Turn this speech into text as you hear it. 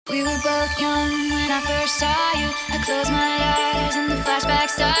We were both young when I first saw you. I close my eyes and the flashback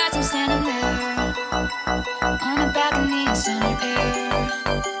starts. I'm standing there on a balcony in center air.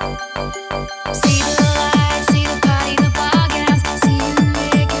 See the lights, see the party, the ball gowns. See you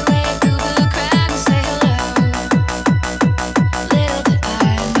make your way through the crowd and say hello. Little did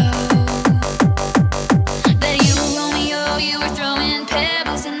I know that you were Romeo, you were throwing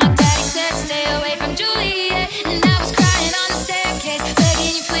pebbles, and my daddy said stay away from Juliet. And I was crying on the staircase,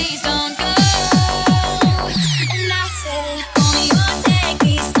 begging you please don't.